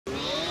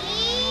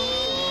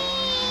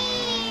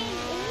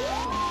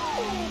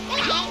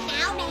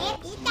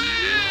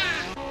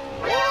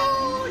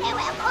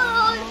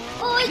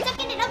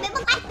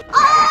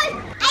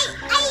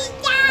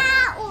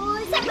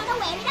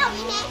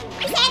vậy nè?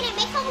 Cái xe này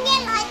mày không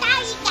nghe lời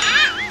tao gì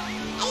cả.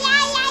 Ây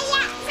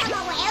da, sao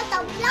mà quẹo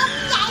tùm lum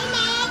vậy nè?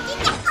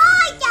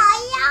 Ôi trời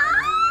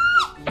ơi,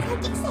 sao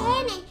chiếc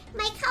xe này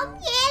mày không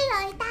nghe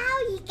lời tao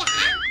gì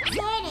cả?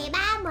 Xe này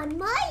ba mình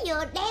mới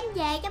vừa đem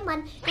về cho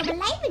mình, rồi mình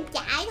lấy mình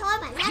chạy thôi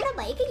mà sao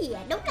nó bị cái gì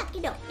à? Đúng là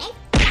cái đồ đáng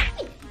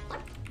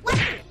quá,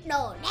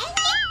 đồ đáng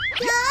ghét.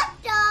 Chết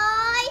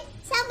rồi,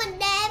 sao mình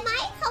đề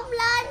máy không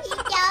lên vậy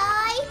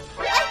trời?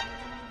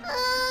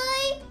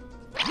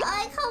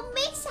 Ơi, không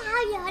biết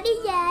sao giờ đi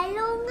về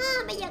luôn á.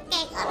 Bây giờ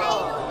kẹt ở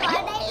đây luôn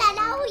rồi. Đây là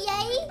đâu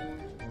vậy?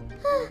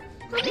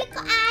 Không biết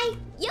có ai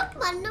giúp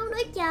mình không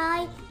nữa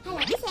trời. Hay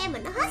là cái xe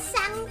mình nó hết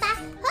xăng ta?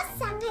 Hết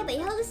xăng hay bị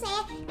hư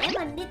xe? Để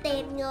mình đi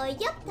tìm người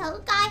giúp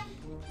thử coi.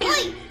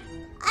 Ui,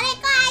 ở đây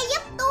có ai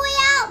giúp tôi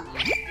không?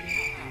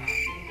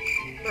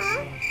 Hả?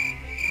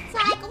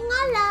 Sao ai cũng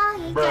ngó lơ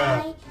vậy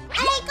trời?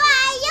 Ở đây có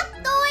ai giúp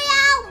tôi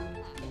không?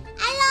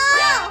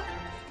 Alo.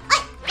 Ôi,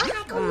 có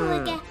hai con người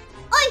kìa.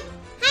 Ôi,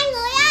 hai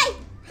người ơi,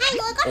 hai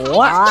người có thể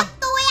nào giúp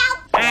tôi không?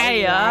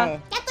 Ai vậy?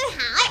 Cho tôi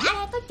hỏi, ở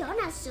đây có chỗ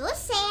nào sửa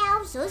xe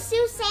không? Sửa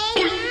siêu xe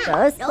nha. Sửa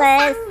đổ xe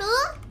xăng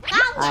nữa.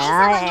 Không vậy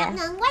sao mà ngập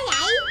ngừng quá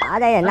vậy? ở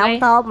đây là nông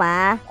thôn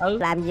mà.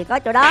 Làm gì có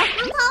chỗ đó.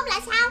 Nông thôn là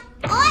sao?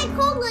 Ôi,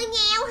 khu người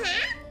nghèo hả?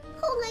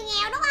 Khu người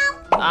nghèo đúng không?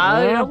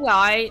 Đúng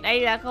rồi, đây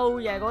là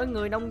khu về của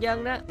người nông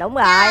dân đó. Đúng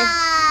rồi.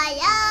 Trời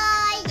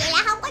ơi, vậy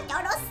là không có chỗ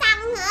đổ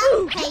xăng hả?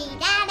 Thì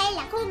ra đây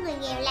là khu người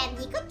nghèo, làm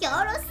gì có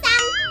chỗ đổ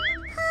xăng.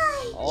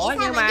 Ủa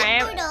nhưng mà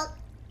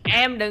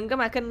em đừng có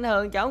mà khinh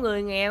thường chỗ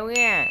người nghèo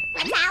nha.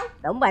 Làm sao?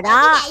 Đúng rồi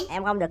đó,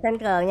 em không được khinh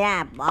thường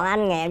nha. Bọn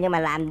anh nghèo nhưng mà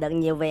làm được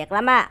nhiều việc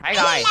lắm á. Phải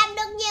rồi. Làm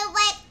được nhiều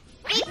việc.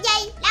 Việc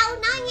gì? Đâu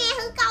nói nghe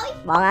thử coi.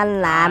 Bọn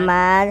anh làm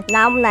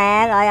nông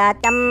nè, rồi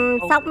chăm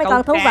sóc mấy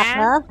con thú vật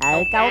nữa.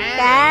 Câu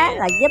cá,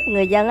 rồi giúp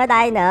người dân ở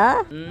đây nữa.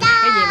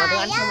 Cái gì mà tụi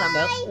anh không làm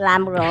được?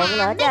 Làm ruộng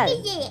nữa chứ.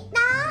 Cái việc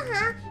đó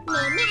hả? Nè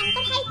mấy anh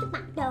có thấy tôi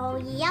mặc đồ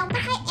gì không? Có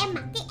thấy em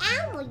mặc cái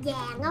áo màu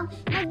vàng không?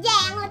 Màu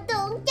vàng là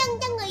tượng trưng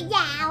cho người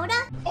giàu đó.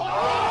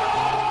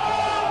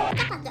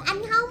 Chắc là tụi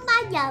anh không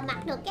bao giờ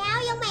mặc được cái áo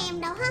giống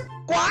em đâu ha.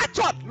 Quá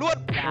chuẩn luôn.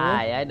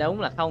 Trời ơi,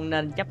 đúng là không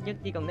nên chấp nhất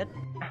với con nít.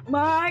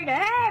 Mời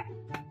đẹp.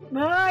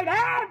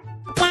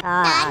 Trời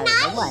anh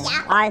nói đúng rồi. gì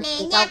vậy? Thôi, Nè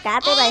đi nha, câu cá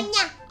tiếp đi. em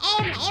nha,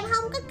 em là em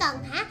không có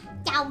cần hả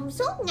trồng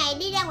suốt ngày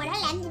đi ra ngoài đó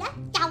làm gì đó,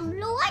 trồng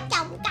lúa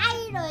trồng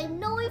cây rồi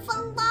nuôi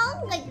phân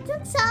bón rồi thức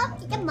sớm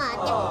chỉ cho mệt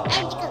nha.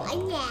 Em chỉ cần ở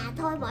nhà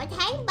thôi, mỗi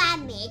tháng ba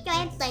mẹ cho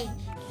em tiền.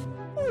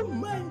 Oh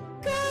my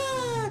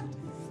god,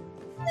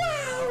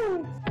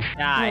 wow.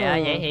 Trời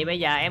ơi, vậy thì bây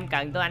giờ em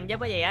cần tụi anh giúp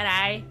cái gì ở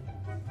đây?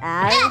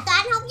 Đó là tụi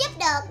anh không giúp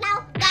được đâu.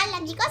 Tụi anh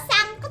làm gì có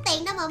xăng, có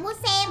tiền đâu mà mua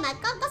xe mà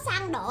có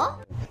xăng đổ.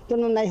 Tôi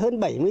năm nay hơn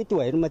 70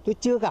 tuổi mà tôi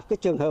chưa gặp cái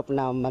trường hợp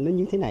nào mà nó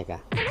như thế này cả.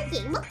 Tôi nói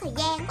chuyện mất thời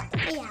gian quá.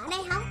 Bây giờ ở đây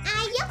không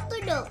ai giúp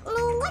tôi được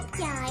luôn á.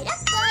 Trời đất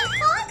ơi,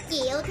 khó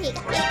chịu thiệt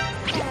á.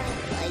 Trời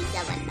ơi,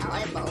 sao mà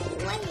đói bụng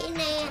quá vậy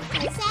nè.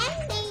 Hồi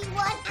sáng đi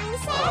quên ăn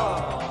sáng.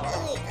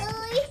 Trời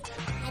ơi.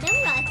 À đúng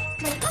rồi,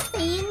 mình có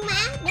tiền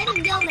mà. Để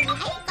mình vô mình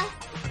lấy coi.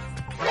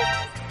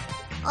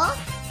 Ủa?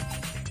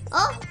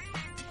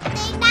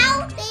 Tiền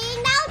đâu?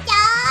 Tiền đâu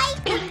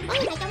trời? Có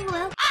gì trong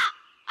người không?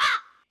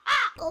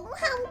 Cũng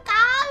không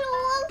có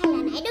luôn. Hay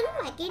là nãy đứng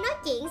ngoài kia nói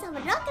chuyện xong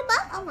rồi rớt cái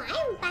bóp ở ngoài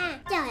không ta?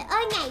 Trời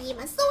ơi, ngày gì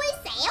mà xui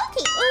xẻo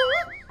thiệt luôn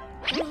á.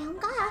 Ở đây không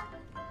có hả?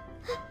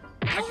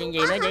 Có chuyện gì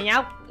nữa vậy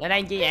nhóc? Ở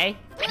đây chi vậy?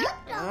 Chết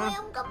rồi,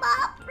 không có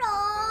bóp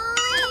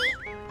rồi.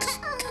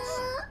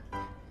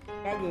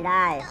 Cái gì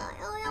đây?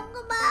 Trời ơi, không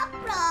có bóp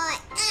rồi.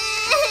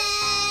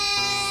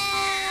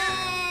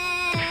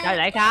 Trời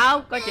lại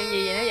khóc, có chuyện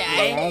gì nữa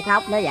vậy? Để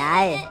khóc nữa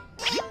vậy.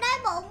 Em đói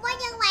bụng quá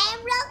nhưng mà em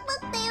rớt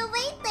mất tiêu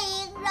ví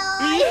tiền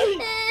rồi.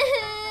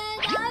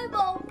 Đói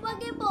bụng quá,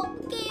 cái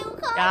bụng kêu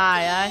khó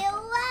Trời ơi,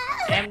 chịu quá.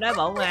 em đói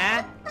bụng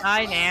hả?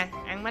 Thôi nè,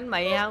 ăn bánh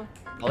mì không?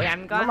 Tụi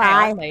anh có Đúng 2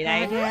 rồi. bánh mì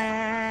đây.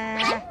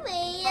 Bánh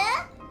mì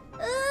á?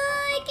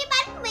 Ơi, cái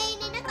bánh mì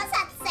này nó có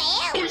sạch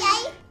sẽ không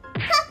vậy?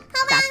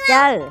 Không ăn Sạch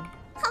hả? chứ.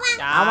 Không ăn.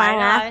 Trời Không ăn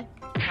hả? ơi,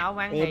 không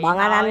ăn Thì bọn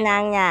anh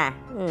ăn nha.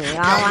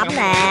 Ngon lắm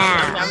nè.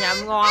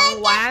 Nhầm,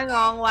 ngon quá. Ăn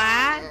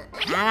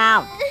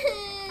không?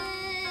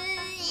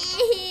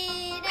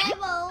 Đói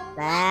bụng.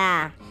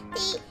 Nè.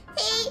 Thì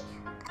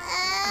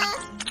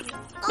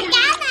con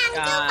cá nó ăn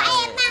chứ không phải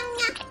em ăn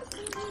nha.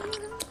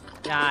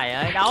 Trời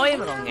ơi, đói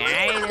mà còn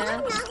ngại nữa.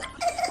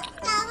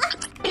 Ngon á.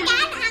 Cá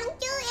nó ăn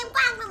chứ em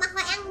có ăn đâu mà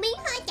hồi ăn miếng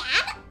hơi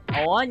chả đó.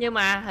 Ủa nhưng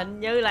mà hình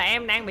như là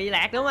em đang bị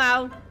lạc đúng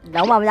không?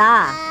 Đúng không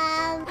đó?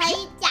 Thì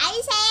chạy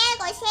xe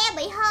rồi xe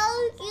bị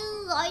hư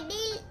chứ rồi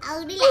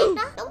đi lạc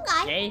đó. Đúng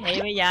rồi. Vậy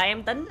thì bây giờ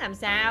em tính làm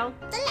sao?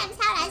 Tính làm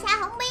sao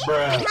không biết.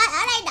 Thì thôi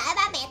ở đây đợi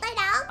ba mẹ tới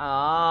đó.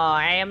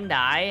 Em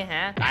đợi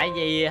hả? Tại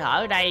vì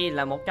ở đây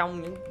là một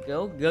trong những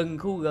kiểu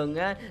khu rừng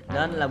á,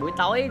 nên là buổi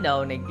tối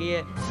đồ này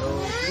kia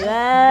Ghê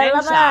đáng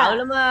lắm sợ á.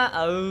 lắm á.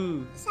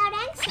 Sao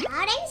đáng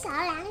sợ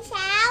là làm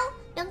sao?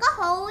 Đừng có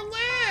hù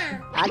nha.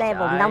 Ở đây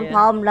vùng Trời nông ơi.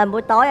 thôn lên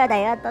buổi tối ở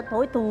đây á,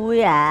 thối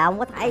thui à, không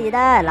có thấy gì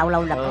đó. Lâu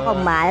lâu là có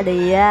con ma nó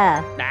đi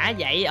á. Đã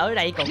vậy ở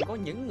đây còn có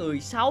những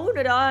người xấu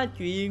nữa đó,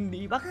 chuyên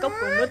đi bắt cóc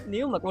con nít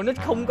nếu mà con nít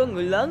không có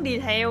người lớn đi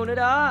theo nữa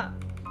đó.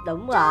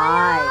 Đúng Trời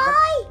rồi.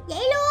 ơi, vậy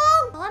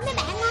luôn. Ôi mấy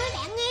bạn ơi,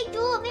 bạn nghe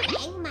chưa? Mấy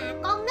bạn mà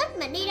con nít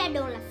mà đi ra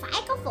đường là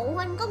phải có phụ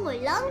huynh, có người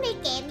lớn đi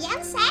kèm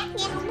giám sát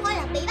nghe, không thôi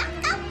là bị bắt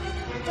cóc.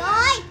 Trời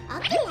ơi, ở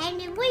cái làng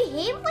này nguy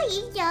hiểm quá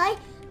vậy trời.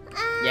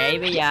 Vậy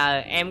bây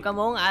giờ em có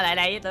muốn ở lại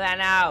đây với tụi anh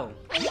không?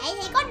 Vậy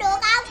thì có được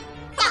không?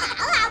 Cho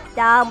ở không?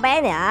 Cho con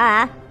bé này ở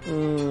hả?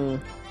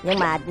 Nhưng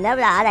mà nếu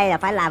là ở đây là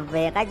phải làm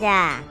việc á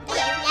nha. Cái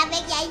gì? Làm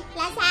việc gì?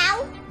 Là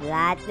sao?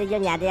 Là đi vô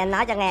nhà đi anh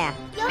nói cho nghe.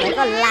 Vô Phải nhà.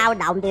 có lao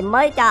động thì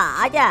mới cho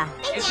ở chứ. Cái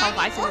Chứ nhà không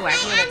phải này sinh của hoạt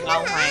hai như anh một đó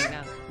bầu hả? hoàng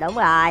đâu. Đúng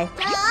rồi.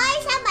 Trời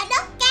ơi, sao mà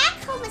đất cát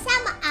không mà sao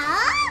mà ở?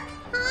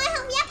 Thôi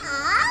không dám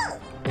ở.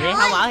 Vậy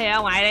không ở thì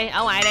ở ngoài đi,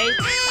 ở ngoài đi.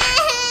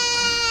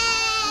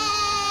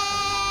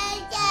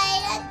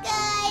 Trời đất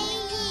ơi,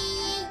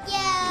 gì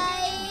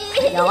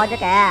trời. Vô chứ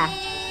kìa.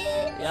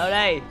 Vô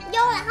đi.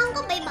 Vô là không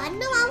có bị bệnh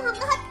đúng không? Không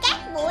có hít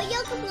cát bụi vô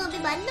con người bị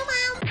bệnh đúng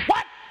không?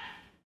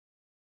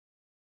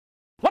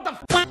 What the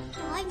fuck?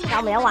 Trời ơi,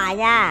 Không thì ở ngoài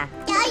nha.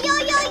 trời, vô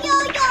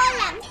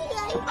làm cái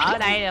gì? Ở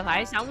đây là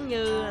phải sống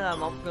như là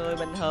một người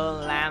bình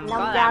thường, làm Nông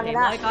có dân làm thì đó.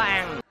 mới có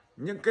ăn.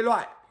 Những cái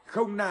loại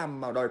không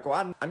làm mà đòi có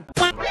ăn Không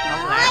Trời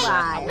làm là ơi,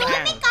 không nuôi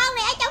ăn. mấy con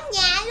này ở trong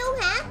nhà luôn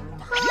hả?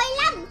 Thôi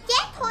lắm,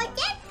 chết thôi.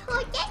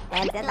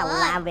 Em sẽ Trời đồng ơi.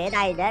 làm việc ở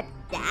đây để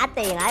trả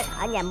tiền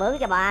ở nhà mướn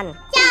cho bọn anh.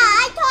 Trời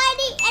ơi, thôi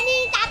đi, anh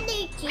yên tâm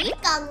đi. Chỉ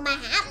cần mà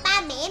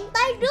ba mẹ em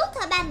tới rước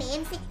thôi, ba mẹ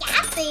em sẽ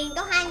trả tiền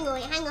cho hai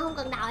người không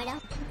cần đòi đâu.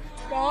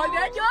 Trời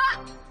ghê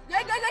chưa?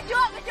 Ghê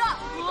chưa?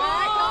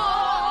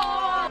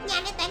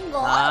 Nhà này toàn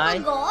gỗ, Rồi.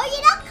 gỗ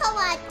với đất không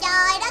à,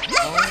 trời đất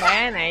ơi. Con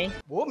bé này.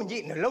 Bố mình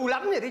nhịn lâu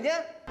lắm rồi đi nhá.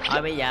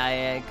 Thôi bây giờ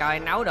coi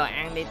nấu đồ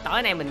ăn đi,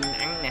 tối nay mình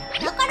ăn nè.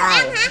 Nó có đồ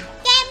ăn hả?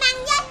 Cho em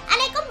ăn với. Ở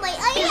đây có mì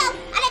ý không?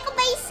 Ở đây có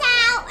bi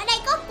sao? Ở đây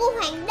có cua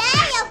hoàng đế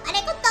không? Ở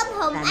đây có tôm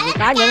hùm. Làm Ở gì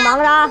đây có những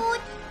món đó.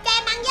 cho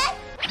em ăn với.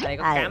 Ở đây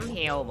có cám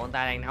heo, bọn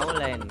ta đang nấu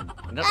lên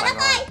rất Trời là đất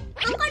ngon. ơi,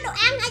 không có đồ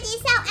ăn hả chị?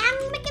 Sao ăn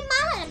mấy cái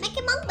món này là mấy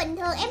cái món bình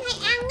thường em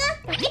hay ăn á.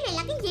 Rồi cái này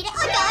là cái gì đấy?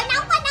 Ôi trời ơi,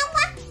 nóng quá.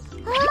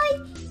 Thôi,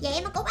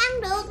 vậy mà cũng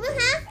ăn được nữa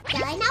hả?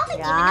 Trời, nấu cái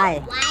gì mà Rồi.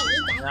 nấu hoài vậy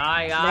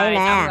trời? Rồi Đây nè.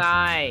 xong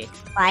rồi.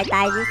 Khoai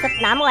tây với súp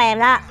nấm của em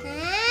đó. Hả?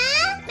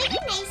 Mấy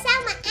cái này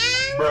sao mà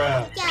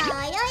ăn?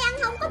 Trời ơi, ăn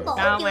không có bổ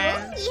Sao dưỡng mà?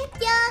 gì hết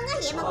trơn á,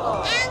 vậy mà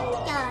còn ăn.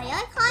 Trời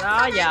ơi, khó Đó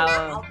không giờ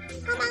ăn đâu.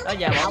 Không ăn. đó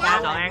giờ bọn ta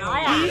toàn ăn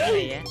nói cái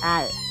gì vậy?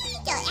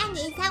 Trời, ăn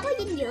vậy sao có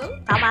dinh dưỡng?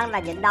 Không ăn là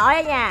nhịn đói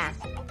á nha.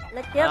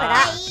 Lúc trước rồi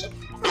đó.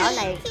 Tối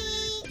này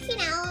Khi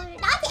nào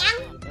đó thì ăn.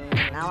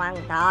 không ăn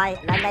thôi.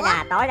 Lên đây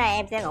nè, tối nay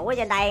em sẽ ngủ ở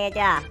trên đây nghe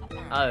chưa?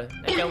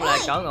 Nói chung là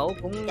chỗ ngủ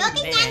cũng Trời,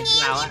 cái đây nhà nè,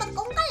 nghèo lầu vậy á. mà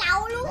cũng có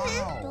lầu luôn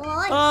hả? Trời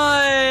ơi.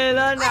 Ôi,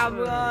 lên nằm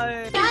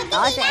rồi. Trời, cái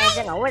Tối gì sẽ em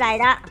sẽ ngủ ở đây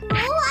đó.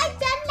 ngủ ở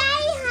trên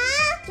đây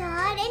hả? Trời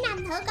ơi, để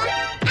nằm thử coi.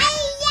 Ây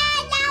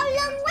da, đau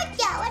lưng quá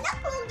trời quá đất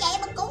luôn. Vậy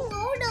mà cũng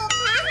ngủ được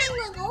hả? Hai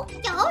người ngủ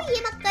chỗ gì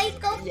mà kỳ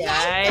cục vậy?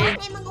 Vậy? Chỗ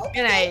này mà ngủ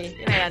Cái này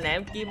là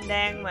nệm kim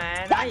đan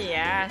mà, nói gì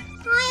vậy?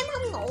 thôi em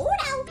không ngủ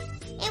đâu.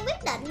 Em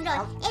quyết định rồi,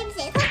 em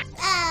sẽ thức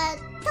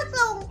thức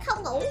luôn,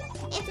 không ngủ.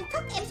 Em sẽ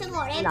thức, em sẽ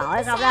ngồi đây em Nổi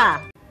thức không tới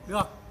sáng. đó?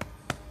 Được.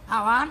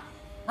 Hào án.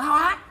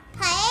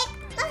 Thiệt,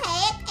 có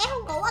thiệt, em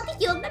không ngủ ở cái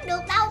giường đó được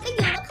đâu. Cái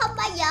giường đó không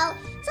bao giờ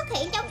xuất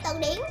hiện trong từ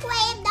điển của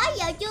em. Đó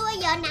giờ chưa bao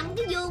giờ nằm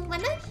cái giường mà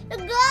nó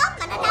gớm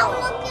mà nó đau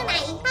lưng như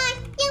này. Thôi,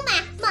 nhưng mà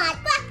mệt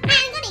quá. Hai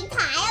anh có điện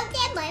thoại không? Cho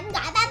em mời em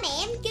gọi ba mẹ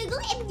em kêu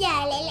rước em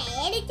về lẹ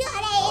lẹ đi, chứ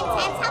ở đây em sao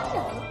em sống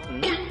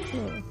được.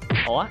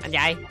 Ủa, anh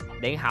trai,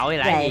 điện thoại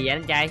là Gì? gì vậy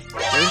anh trai?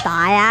 Điện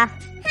thoại à?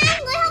 Hai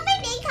người không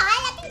biết điện thoại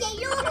là cái gì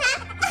luôn hả?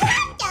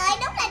 Trời,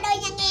 đúng là đời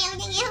nhà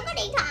nghèo không có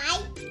điện thoại.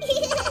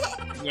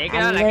 Vậy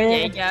cái đó là cái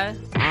gì chứ?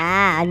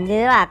 Hình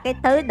như là cái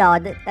thứ đồ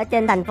ở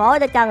trên thành phố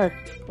để cho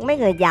mấy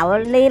người giàu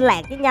liên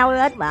lạc với nhau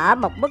ở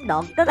một mức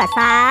độ rất là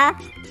xa á.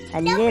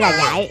 Hình như là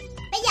vậy.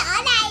 Bây giờ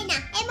ở đây nè,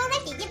 em muốn nói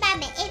chuyện với ba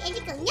mẹ em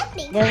chỉ cần nhấc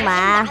điện thoại Nhưng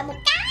mà- em gọi một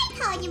cái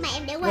thôi, nhưng mà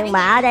em để quên. Nhưng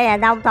mà ở đây là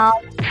nông thôn.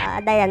 Ở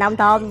đây là nông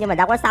thôn nhưng mà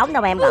đâu có sống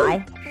đâu mà em gọi.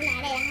 Hay là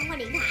ở đây là không có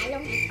điện thoại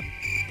luôn hả?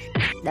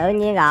 Đương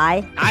nhiên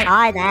rồi. Thôi,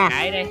 Thôi nè.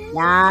 kệ đi.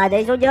 Giờ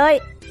đi xuống dưới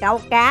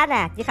câu cá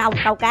nè, chứ không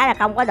câu cá là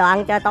không có đồ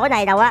ăn cho tối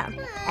nay đâu á.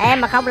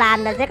 Em mà không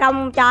làm thì sẽ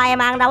không cho em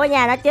ăn đâu á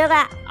nha, nói trước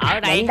á. Ở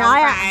đây Định không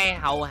đói có á. ai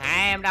hầu hạ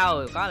em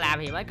đâu, có làm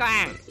thì mới có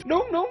ăn.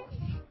 Đúng,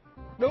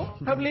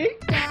 hợp lý.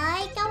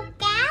 Trời, câu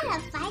cá là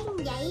phải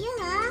như vậy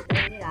á hả?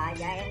 Rồi,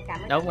 giờ em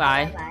cầm Đúng rồi.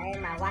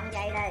 em mà quăng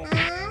dây đây.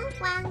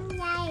 Quăng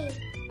dây.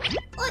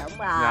 Đúng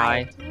rồi.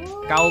 Rồi,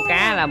 câu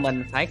cá là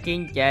mình phải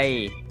kiên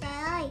trì. Trời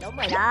ơi, Đúng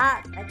rồi đó,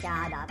 để chờ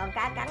đợi con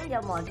cá cắn vô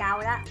mồi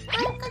câu đó.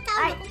 có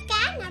câu được con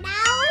cá nào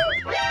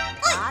đâu.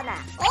 Đó nè.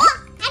 Ủa,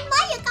 anh mới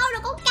vừa câu được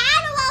con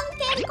cá đúng không?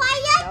 Cho em coi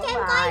với, cho Đúng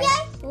em coi rồi.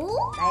 với.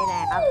 Ủa, Đây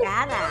nè, con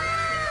cá nè.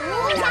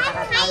 ủa, sao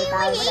anh hay quá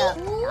vậy?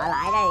 Trở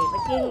lại đây, phải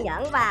kiên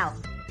nhẫn vào.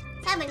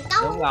 Sao mình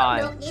câu Đúng không rồi.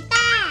 được vậy ta?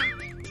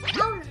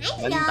 Câu nãy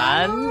Bình giờ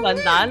tĩnh, luôn. bình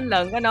tĩnh,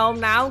 đừng có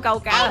nôn náo, câu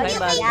cá là phải nhiều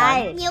bình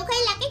khi- tĩnh. Nhiều khi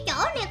là cái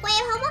chỗ này của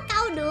em không có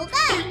câu được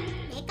á.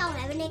 Để câu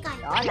lại bên đây coi.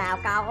 Chỗ nào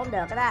câu cũng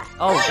được đó.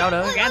 Ồ, câu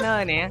được con cá nữa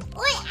rồi nè.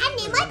 Ui, anh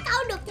này mới câu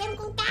được thêm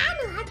con cá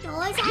nữa hả? Trời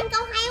ơi, sao anh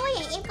câu hay quá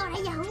vậy? Em câu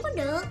nãy giờ không có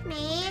được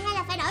nè. Hay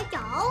là phải đổi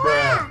chỗ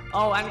á?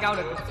 Ồ, anh câu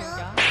được con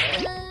chó.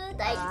 Ừ,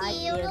 tới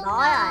chiều luôn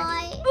tối rồi.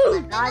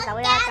 Thôi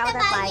tụi ra câu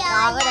thêm vài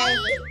con ở đây.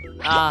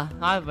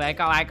 Thôi về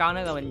câu ai con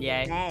nữa rồi mình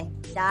về. Nè,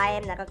 cho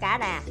em là con cá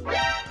nè.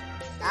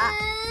 Đó.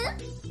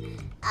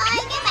 Ơi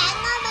các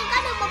bạn ơi, mình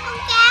có được một con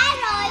cá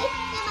rồi.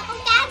 Nhưng mà con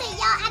cá này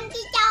do anh kia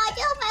cho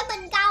chứ không phải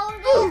mình câu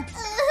nữa.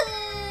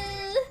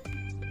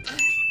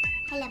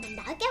 Hay là mình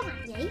đổi kế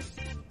hoạch nhỉ?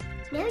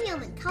 Nếu như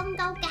mình không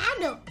câu cá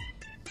được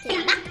thì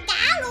mình bắt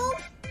cá luôn.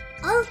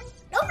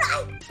 Đúng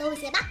rồi, tôi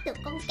sẽ bắt được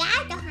con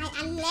cá cho hai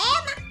anh lé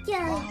mắt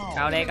chơi.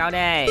 Câu đi, câu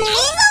đi.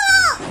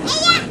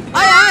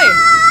 Ôi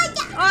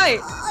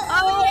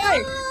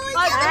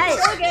Ôi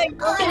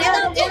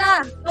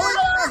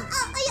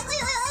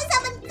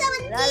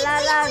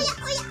Lên.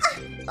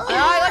 Trời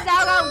ơi, có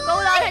sao không? Cứu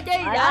lên hả Chi?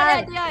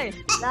 Dạ Chi ơi.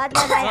 Lên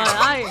đây. Trời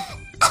ơi.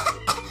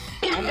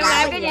 Em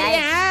làm cái gì vậy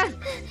hả?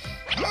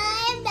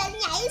 Em định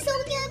nhảy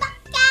xuống dưới bắt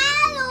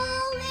cá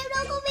luôn. Em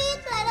đâu có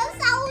biết là nó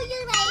sâu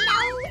như này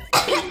đâu.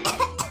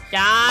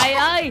 Trời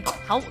ơi,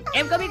 không,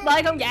 em có biết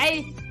bơi không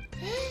vậy?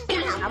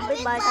 Không biết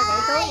bơi sao chạy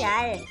xuống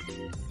vậy?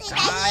 Thì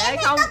tại vì em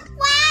không. tức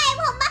quá, em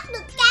không bắt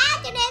được cá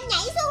cho nên em nhảy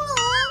xuống luôn.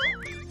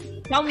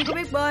 Không có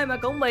biết bơi mà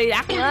cũng bị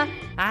đặt nữa.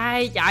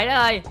 Ai trời đất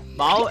ơi,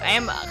 bộ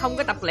em không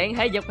có tập luyện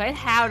thể dục thể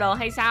thao đồ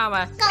hay sao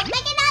mà? Cần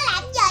mấy cái đó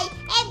làm gì?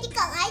 Em chỉ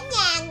cần ở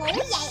nhà ngủ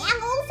dậy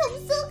ăn uống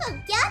sung sướng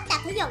gần chết, tập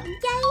thể dục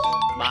chơi.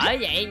 Bởi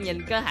vậy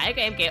nhìn cơ thể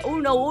của em kìa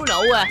ú nụ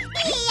à.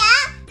 Cái gì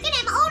vậy? Cái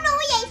này mà ú nu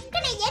gì?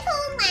 Cái này dễ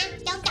thương mà.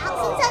 Chọn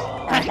xinh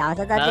xinh. Chọn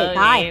sẽ tới Từ thì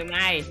thôi. ngày hôm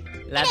nay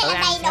là tụi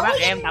anh sẽ bắt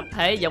em tập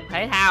thể dục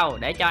thể thao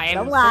để cho em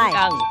Đúng xuống rồi.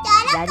 cân.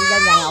 Giờ đi vô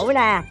nhà ngủ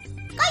nè.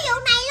 Có vụ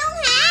này luôn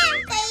hả?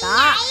 Kỳ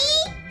Đó. vậy.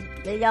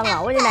 Đi vô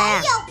ngủ đi nè.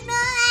 Thể dục nữa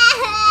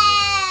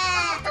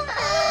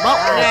Một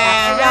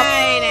nè,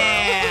 hai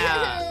nè.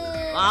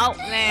 Một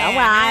nè. Đúng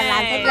rồi,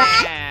 làm cái ra.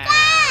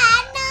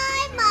 anh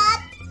ơi mệt.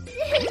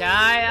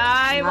 Trời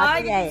ơi, Mệt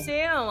mới cái gì? chút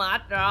xíu mà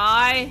mệt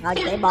rồi. Rồi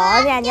chạy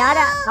bộ nha, nhớ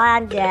đó. Thôi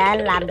anh về anh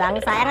làm đồ ăn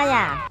sáng đó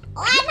nha.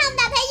 Ủa anh không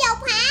tập thể dục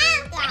hả?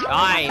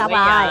 Rồi, Xong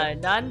bây giờ rồi.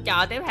 đến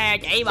trò tiếp theo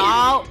chạy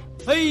bộ.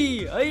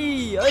 Chạy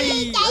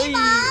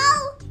bộ.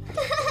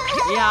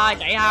 Đi thôi,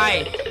 chạy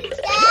thôi.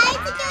 Trời,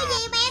 tôi chưa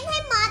gì mà em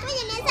thấy mệt quá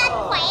vậy nè, sao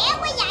anh khỏe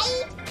quá vậy?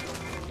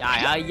 Trời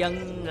ơi,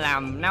 dân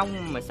làm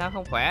nông mà sao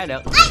không khỏe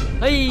được.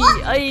 Ôi,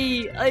 anh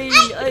ơi,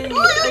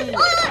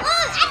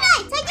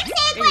 sao chiếc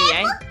xe Cái của gì em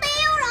vậy? mất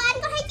tiêu rồi?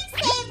 Anh có thấy chiếc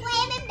xe của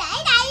em để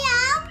đây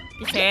không?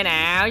 Cái xe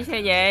nào? Cái xe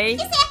gì?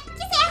 Chiếc xe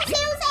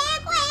siêu xe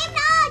của em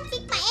đó.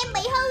 Chiếc mà em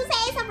bị hư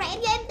xe xong rồi em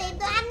vô em tìm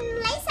tụi anh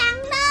lấy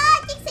xăng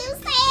đó. Chiếc siêu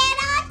xe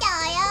đó,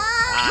 trời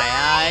ơi. Trời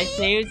ơi,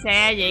 siêu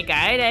xe gì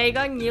kể đi,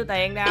 có nhiêu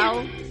tiền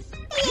đâu.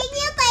 Cái gì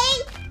nhiêu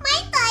tiền?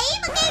 Mấy tỷ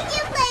mà kêu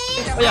nhiêu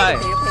tiền? Ôi giời,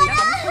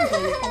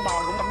 Con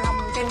bò gụng cầm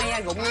lông, cây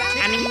me gụng lắc.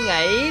 anh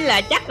nghĩ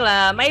là chắc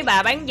là mấy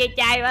bà bán dây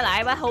chai bả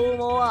lại bả thu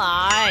mua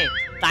rồi.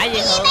 Tại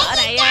vì thường ở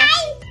đây á,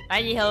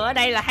 tại vì thường ở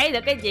đây là thấy được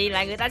cái gì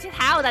là người ta sẽ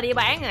tháo người ta đi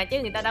bán à, chứ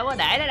người ta đâu có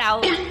để đó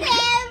đâu.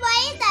 Thêm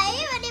mấy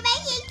tỷ mà đi bán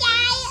dây chai.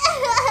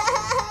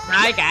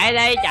 Thôi kệ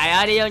đi, trời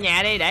ơi đi vô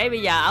nhà đi, để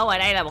bây giờ ở ngoài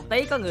đây là một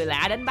tí có người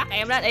lạ đến bắt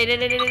em đó. Đi đi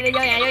vô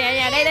nhà đi.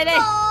 Anh đi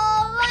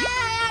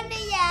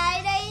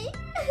về đi.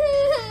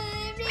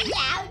 Em đi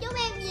dạo chúng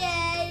em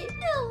về.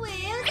 Không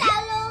hiểu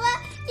sao luôn á.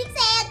 Chiếc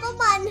xe của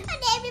mình anh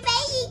đem đi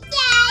bán dây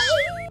chai.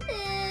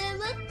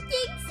 Mất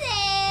chiếc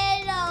xe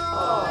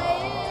rồi.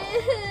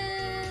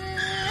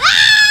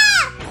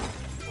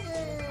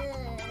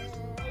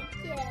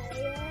 Trời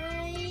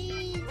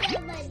ơi,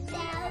 sao mình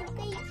đau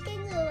cái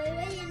người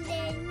quá vậy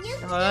nè, nhất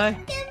Trời ơi,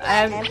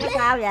 Em có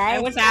sao vậy?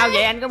 em có sao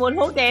vậy? Anh có mua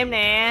thuốc cho em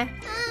nè.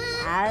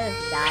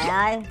 Trời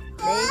ơi.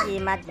 Đi gì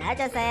mà để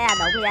cho xe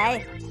đụng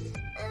vậy?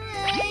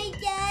 ơi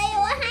trời,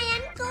 ủa hai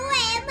anh cứu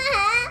em á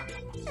hả?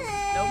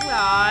 Đúng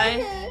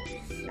rồi.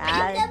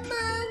 Trời. Cảm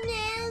ơn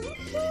em.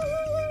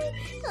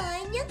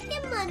 Trời, nhất cái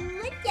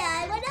mình quá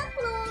trời quá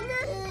đất luôn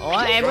á. Ủa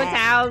em có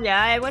sao không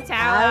vợ? Em có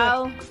sao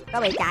đâu?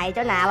 Có bị chày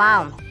chỗ nào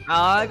không?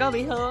 Có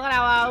bị thương ở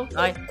đâu không?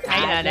 Rồi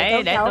hay là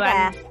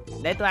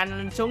để tụi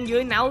anh xuống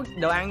dưới nấu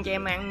đồ ăn cho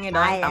em ăn,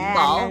 đồ ăn tẩm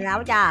bổ. Anh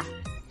nấu cho.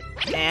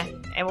 Nè,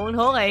 em uống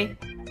thuốc đi.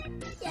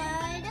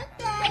 Trời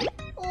đất ơi.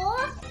 Ủa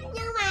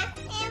nhưng mà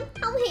em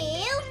không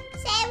hiểu.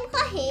 Sao em khó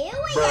hiểu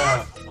quá vậy?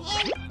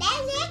 Em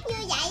đáng ghét như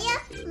vậy á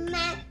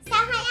mà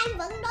sao hai anh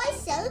vẫn đối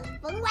xử,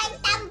 vẫn quan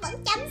tâm,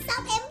 vẫn chăm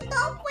sóc em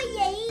tốt quá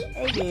gì?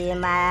 Cái gì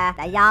mà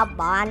tại do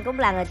bọn anh cũng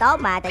là người tốt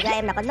mà, tại do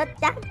em là con nít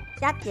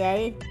chắc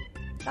gì.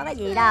 Có cái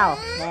gì đâu.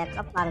 Nè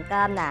có phần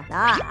cơm nè.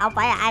 Đó, không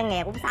phải là ai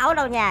nghèo cũng xấu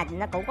đâu nha.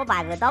 Nó cũng có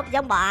vài người tốt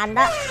giống bọn anh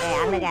đó. Nè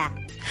ăn đây kìa.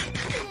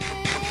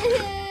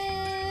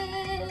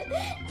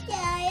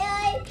 Trời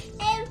ơi,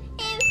 em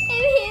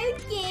hiểu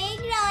chuyện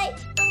rồi.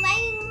 Không phải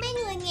mấy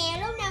người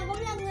nghèo lúc nào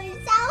cũng là người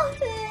xấu.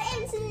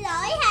 Em xin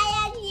lỗi hai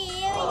anh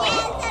nhiều nha.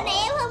 Sau này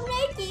em không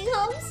nói chuyện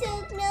hỗn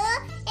xược nữa.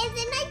 Em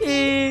sẽ nói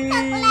chuyện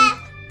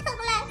thật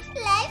là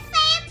lễ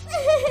phép.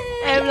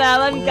 Em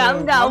làm anh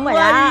cảm động rồi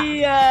quá đó.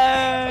 đi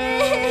à.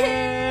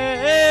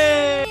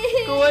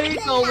 Cuối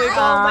cùng thì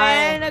con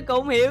bé nó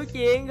cũng hiểu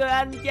chuyện rồi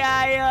anh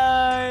trai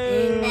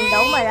ơi.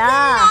 Đúng rồi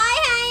đó. Lỗi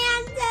hai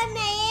anh, sau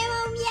này em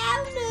không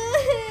dám nữa.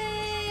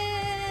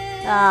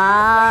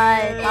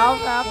 Trời, tốt.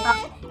 Cảm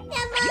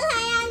ơn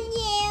hai anh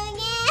nhiều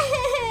nha.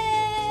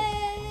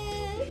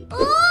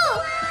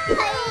 Thì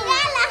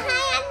ra là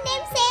hai anh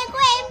đem xe của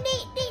em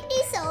đi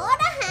sửa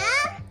đó hả?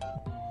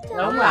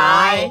 Đúng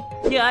rồi.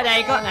 Chứ ở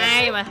đây có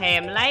ai mà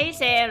thèm lấy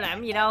xe em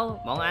làm gì đâu.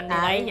 Bọn anh đi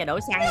lấy và đổ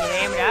xăng giùm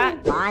em rồi đó.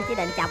 Bọn anh chỉ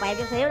định chọc em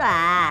chút xíu đó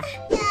à.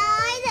 Trời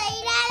ơi,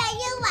 thì ra là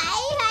như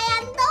vậy. Hai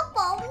anh tốt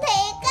bụng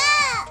thiệt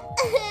á.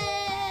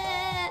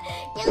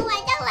 Nhưng mà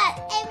chắc là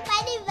em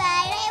phải đi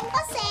về đó. Em có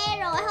xe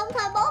rồi, không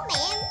thôi bố mẹ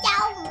em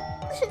trông.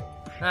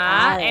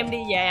 Hả? Em đi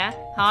về hả?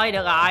 Thôi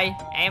được rồi,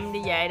 em đi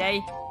về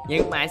đi.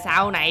 Nhưng mà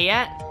sau này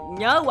á,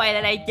 nhớ quay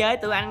lại đây chơi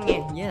tụi anh nha.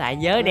 Với lại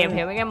nhớ đem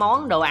theo mấy cái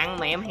món đồ ăn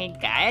mà em hay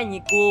kể, như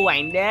cua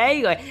hoàng đế,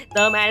 rồi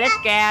tôm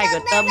Alaska,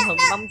 rồi tôm hùm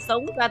bông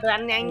súng cho tụi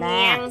anh ăn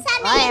nha.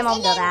 Sau này em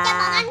sẽ đem cho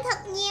bọn anh thật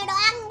nhiều đồ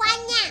ăn qua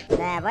nha.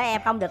 Nè, với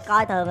em không được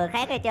coi thường người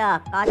khác hay chưa?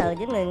 Coi thường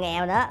những người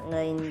nghèo nữa.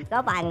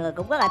 Có vài người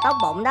cũng rất là tốt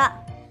bụng đó.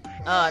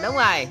 Đúng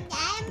rồi.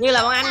 Như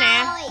là bọn anh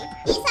nè.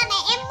 Vậy sau này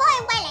em muốn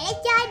em quay lại đây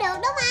chơi được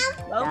đúng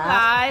không? Đúng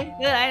rồi,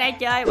 cứ lại đây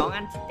chơi, bọn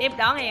anh tiếp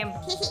đón em.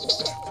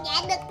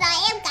 Dạ được rồi,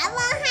 em cảm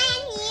ơn hai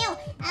anh nhiều.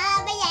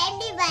 Bây giờ em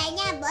đi về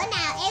nha. Bữa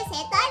nào em sẽ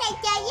tới đây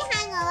chơi với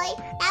hai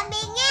người. Tạm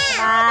biệt nha.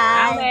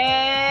 Tạm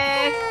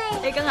biệt.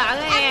 Đi cẩn thận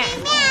nha.